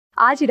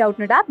आज ही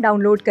Doubtnut app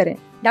download करें।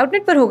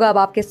 डाउटनट पर होगा अब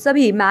आपके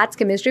सभी मैथ्स,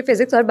 केमिस्ट्री,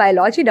 फिजिक्स और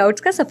बायोलॉजी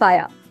डाउट्स का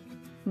सफाया।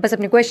 बस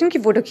अपने क्वेश्चन की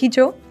फोटो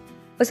खींचो,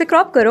 उसे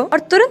क्रॉप करो और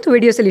तुरंत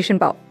वीडियो सोल्यूशन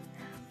पाओ।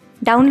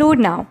 Download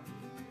now.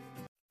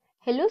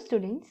 Hello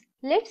students,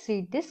 let's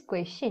read this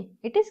question.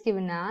 It is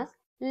given as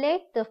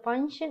let the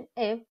function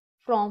f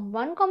from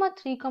 1,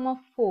 3,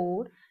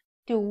 4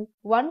 to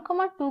 1,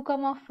 2,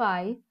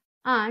 5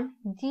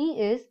 and g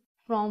is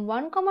from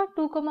 1,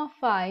 2,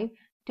 5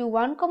 to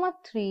 1,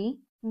 3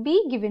 be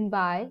given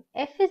by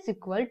f is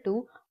equal to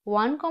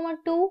 1,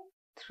 2,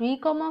 3,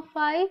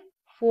 5,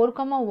 4,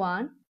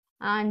 1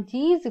 and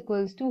g is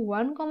equals to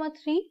 1,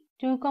 3,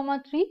 2,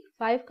 3,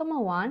 5,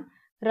 1.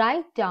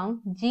 Write down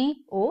g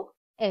o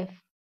f.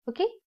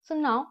 Okay, so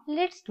now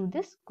let's do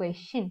this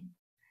question.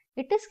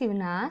 It is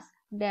given as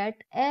that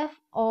f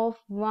of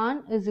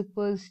 1 is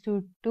equals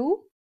to 2.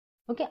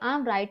 Okay, I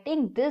am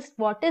writing this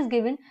what is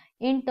given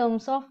in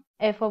terms of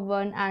f of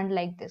 1 and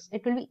like this.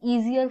 It will be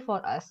easier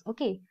for us.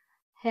 Okay,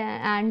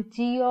 and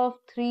g of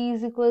 3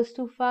 is equals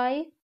to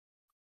 5.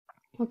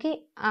 Okay,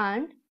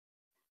 and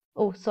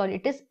oh sorry,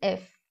 it is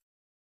f.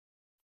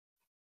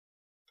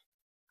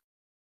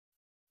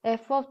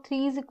 F of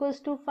 3 is equals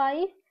to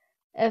 5.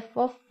 F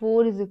of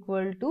 4 is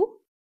equal to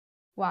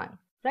 1,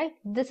 right?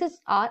 This is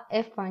our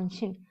f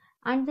function,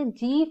 and the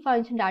g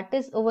function that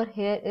is over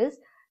here is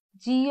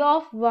g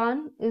of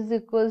 1 is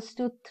equals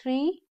to 3,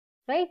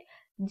 right?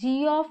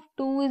 G of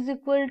 2 is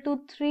equal to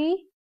 3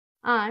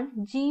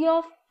 and g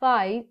of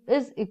 5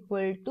 is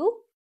equal to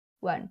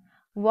 1.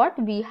 What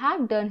we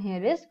have done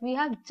here is we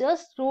have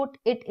just wrote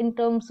it in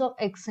terms of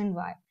x and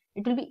y.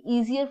 It will be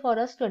easier for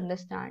us to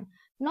understand.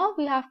 Now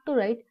we have to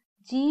write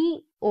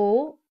g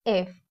o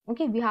f.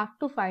 Okay, we have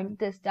to find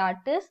this,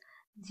 that is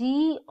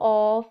g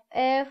of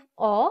f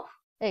of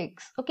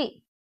x.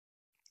 Okay,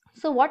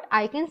 so what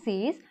I can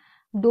say is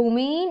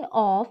domain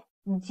of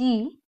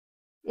g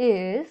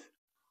is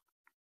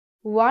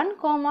 1,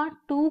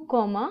 2,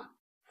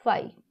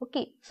 5.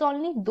 Okay, so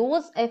only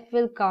those f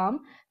will come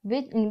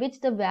in which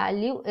the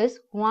value is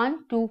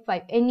 1, 2,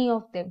 5, any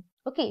of them.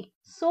 Okay,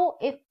 so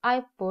if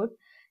I put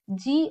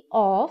g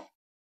of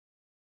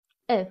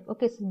f,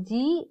 okay, so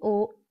g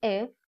o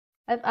f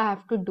I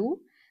have to do.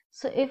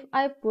 So if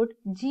I put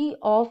g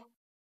of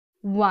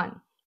 1,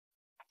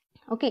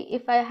 okay,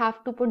 if I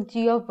have to put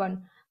g of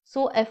 1,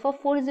 so f of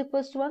 4 is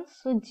equals to 1,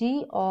 so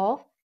g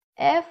of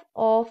f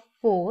of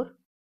 4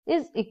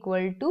 is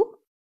equal to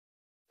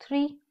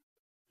 3,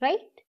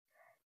 right?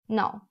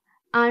 Now,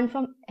 and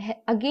from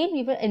again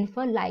we will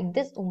infer like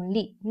this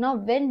only. Now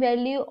when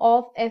value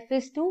of f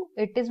is 2,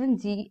 it is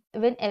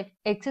when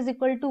x is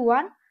equal to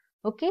 1.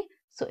 Okay,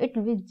 so it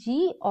will be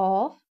g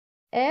of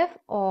f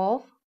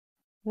of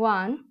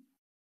 1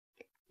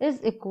 is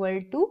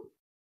equal to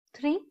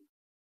 3,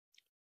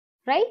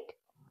 right?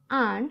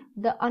 And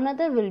the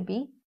another will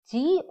be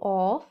g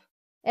of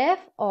f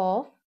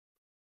of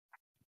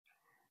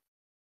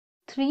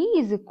 3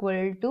 is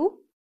equal to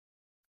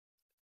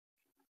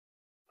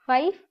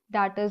 5,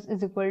 that is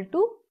equal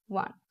to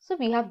 1. So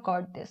we have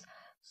got this.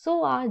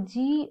 So our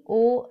g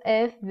o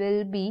f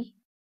will be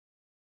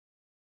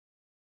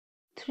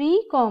 3,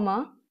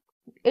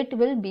 it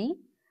will be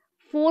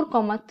 4,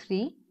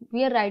 3.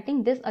 We are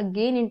writing this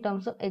again in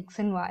terms of x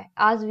and y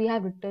as we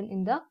have written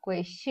in the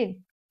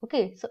question.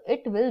 Okay, so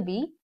it will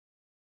be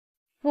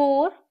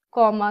 4,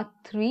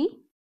 3,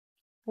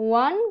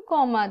 1,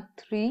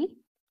 3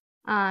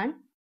 and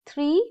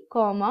 3,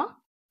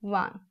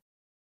 1.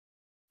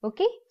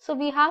 Okay, so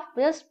we have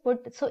just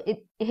put, so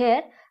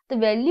here the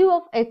value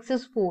of x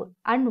is 4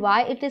 and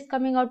y it is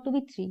coming out to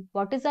be 3.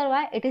 What is our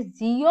y? It is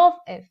g of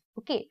f.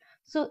 Okay,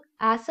 so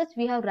as such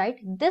we have write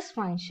this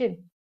function.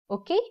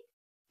 Okay,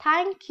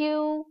 thank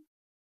you.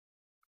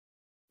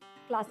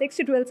 Class 6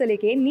 से 12 से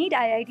लेके NEET,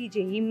 IIT,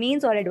 JEE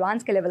mains और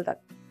advance के level तक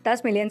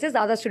 10 million से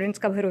ज्यादा students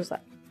का भरोसा।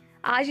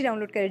 आज ही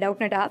डाउनलोड करें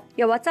डाउटनट ऐप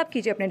या व्हाट्सएप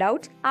कीजिए अपने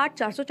डाउट्स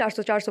 8400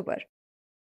 400 400 पर।